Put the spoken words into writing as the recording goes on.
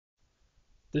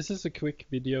This is a quick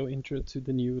video intro to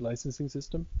the new licensing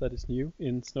system that is new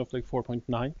in Snowflake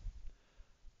 4.9.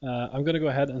 I'm going to go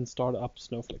ahead and start up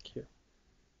Snowflake here.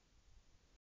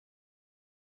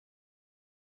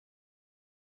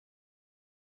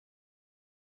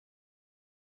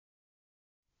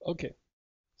 Okay,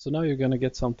 so now you're going to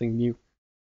get something new.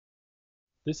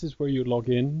 This is where you log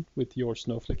in with your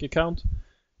Snowflake account.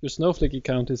 Your Snowflake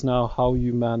account is now how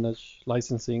you manage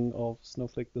licensing of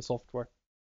Snowflake, the software.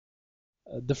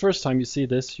 The first time you see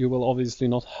this, you will obviously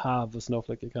not have a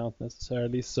Snowflake account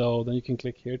necessarily, so then you can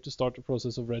click here to start the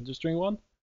process of registering one.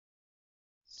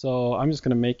 So I'm just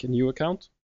going to make a new account.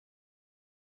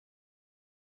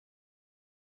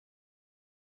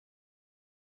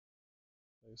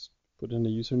 Just put in a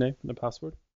username and a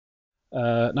password.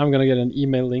 Now I'm going to get an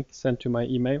email link sent to my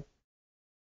email.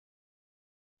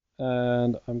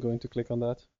 And I'm going to click on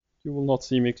that. You will not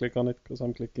see me click on it because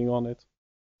I'm clicking on it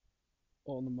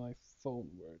on my phone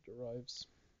where it arrives.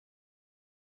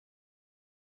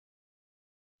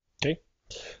 Okay,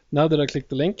 now that I click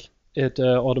the link, it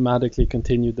automatically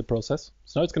continued the process.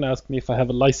 So now it's going to ask me if I have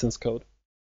a license code.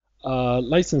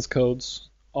 License codes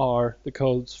are the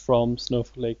codes from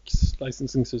Snowflake's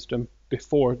licensing system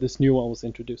before this new one was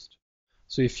introduced.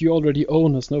 So if you already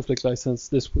own a Snowflake license,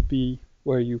 this would be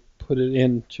where you put it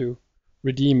in to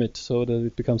redeem it so that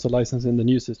it becomes a license in the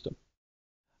new system.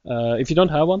 If you don't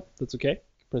have one, that's okay.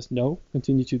 Press no,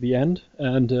 continue to the end,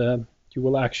 and you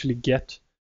will actually get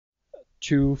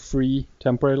 2 free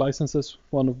temporary licenses,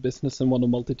 one of business and one of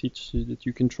multi-teach, so that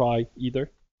you can try either.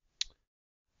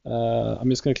 I'm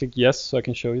just going to click yes so I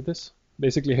can show you this.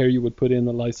 Basically here you would put in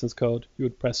the license code, you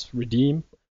would press redeem,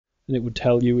 and it would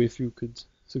tell you if you could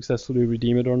successfully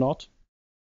redeem it or not.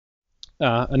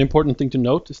 An important thing to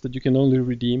note is that you can only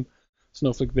redeem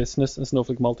Snowflake Business and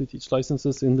Snowflake Multi-Teach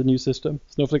licenses in the new system.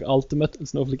 Snowflake Ultimate and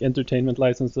Snowflake Entertainment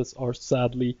licenses are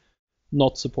sadly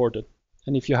not supported.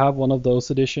 And if you have one of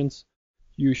those editions,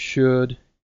 you should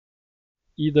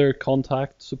either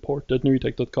contact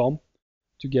support.nuitec.com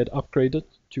to get upgraded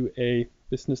to a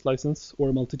business license or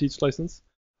a multi-teach license,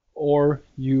 or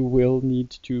you will need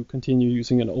to continue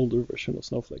using an older version of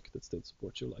Snowflake that still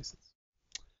supports your license.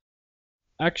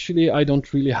 Actually, I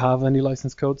don't really have any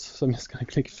license codes, so I'm just going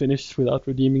to click finish without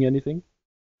redeeming anything.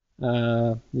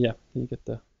 Yeah, you get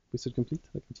the wizard complete.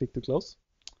 I can click to close.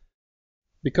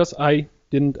 Because I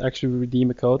didn't actually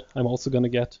redeem a code, I'm also going to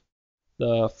get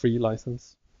the free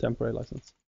license, temporary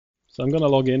license. So I'm going to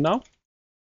log in now.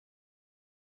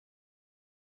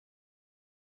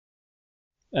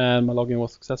 And my login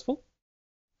was successful.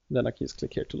 Then I can just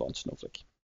click here to launch Snowflake.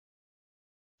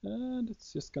 And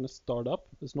it's just going to start up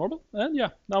as normal. And yeah,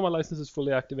 now my license is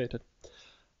fully activated.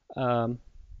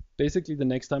 Basically, the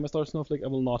next time I start Snowflake, I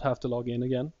will not have to log in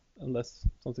again unless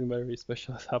something very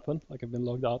special has happened, like I've been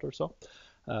logged out or so.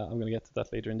 I'm going to get to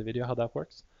that later in the video, how that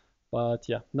works. But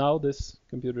yeah, now this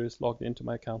computer is logged into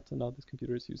my account, and now this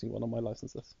computer is using one of my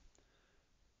licenses.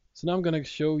 So now I'm going to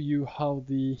show you how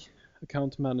the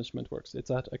account management works.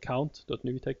 It's at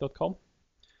account.nuitec.com.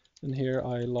 And here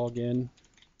I log in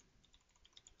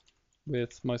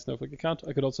with my Snowflake account.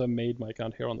 I could also have made my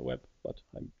account here on the web, but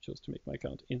I chose to make my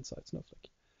account inside Snowflake.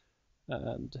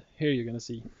 And here you're going to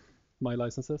see my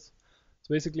licenses. So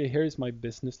basically here is my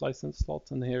business license slot,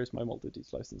 and here is my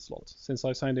multi-teach license slot. Since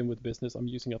I signed in with business, I'm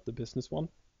using up the business one.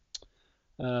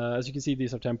 As you can see,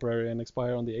 these are temporary and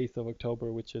expire on the 8th of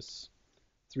October, which is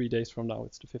 3 days from now.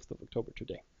 It's the 5th of October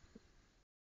today.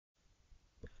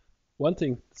 One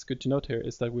thing that's good to note here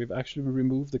is that we've actually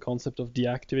removed the concept of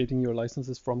deactivating your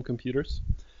licenses from computers.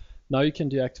 Now you can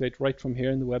deactivate right from here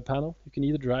in the web panel. You can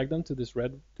either drag them to this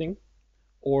red thing,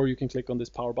 or you can click on this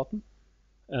power button,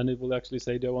 and it will actually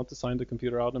say, do I want to sign the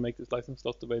computer out and make this license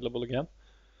slot available again?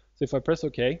 So if I press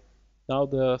OK, now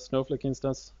the Snowflake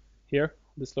instance here,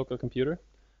 this local computer,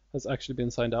 has actually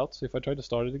been signed out. So if I try to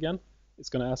start it again, it's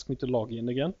going to ask me to log in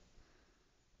again.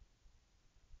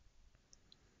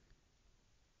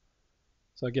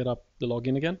 So I get up the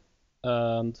login again,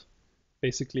 and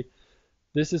basically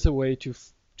this is a way to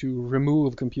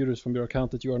remove computers from your account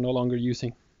that you are no longer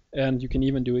using. And you can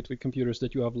even do it with computers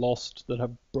that you have lost, that have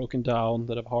broken down,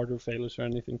 that have hardware failures or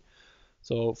anything.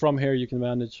 So from here you can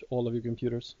manage all of your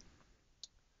computers.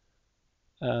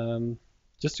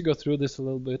 Just to go through this a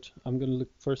little bit, I'm going to look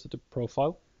first at the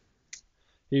profile.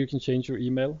 Here you can change your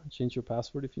email, change your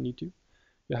password if you need to.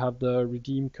 You have the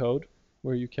redeem code,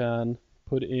 where you can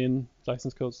put in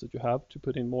license codes that you have to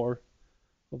put in more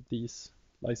of these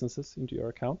licenses into your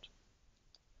account.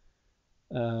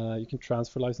 You can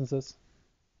transfer licenses.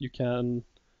 You can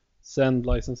send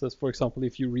licenses. For example,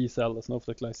 if you resell a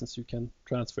Snowflake license, you can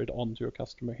transfer it on to your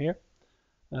customer here.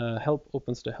 Help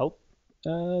opens to help.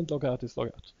 And logout is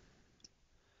logout.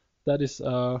 That is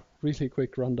a really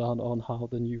quick rundown on how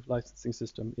the new licensing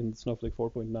system in Snowflake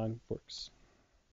 4.9 works.